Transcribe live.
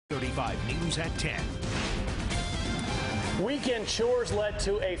35 News at 10. Weekend chores led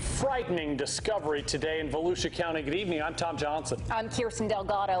to a frightening discovery today in Volusia County. Good evening. I'm Tom Johnson. I'm Kirsten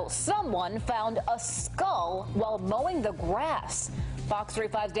Delgado. Someone found a skull while mowing the grass. Fox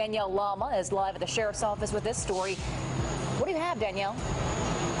 35's Danielle Lama is live at the sheriff's office with this story. What do you have, Danielle?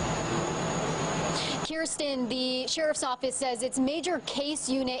 Kirsten, the sheriff's office says its major case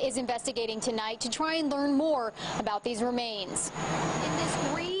unit is investigating tonight to try and learn more about these remains. In this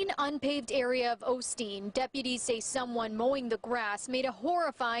green, unpaved area of Osteen, deputies say someone mowing the grass made a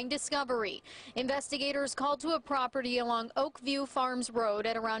horrifying discovery. Investigators called to a property along Oakview Farms Road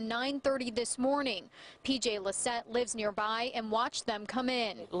at around 9:30 this morning. PJ Lissette lives nearby and watched them come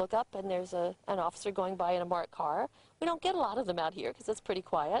in. Look up and there's an officer going by in a marked car. We don't get a lot of them out here because it's pretty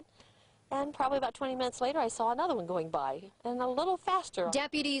quiet. And probably about 20 minutes later, I saw another one going by, and a little faster.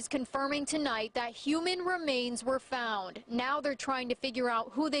 Deputies confirming tonight that human remains were found. Now they're trying to figure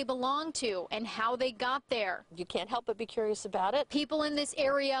out who they belong to and how they got there. You can't help but be curious about it. People in this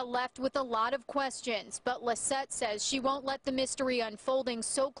area left with a lot of questions, but Lissette says she won't let the mystery unfolding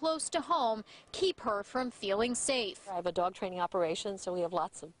so close to home keep her from feeling safe. I have a dog training operation, so we have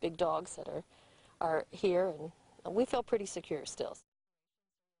lots of big dogs that are here, and we feel pretty secure still.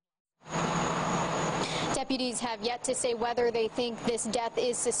 Deputies have yet to say whether they think this death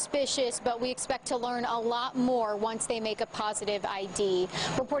is suspicious, but we expect to learn a lot more once they make a positive ID.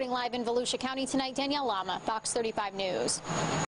 Reporting live in Volusia County tonight, Danielle Lama, Fox 35 News.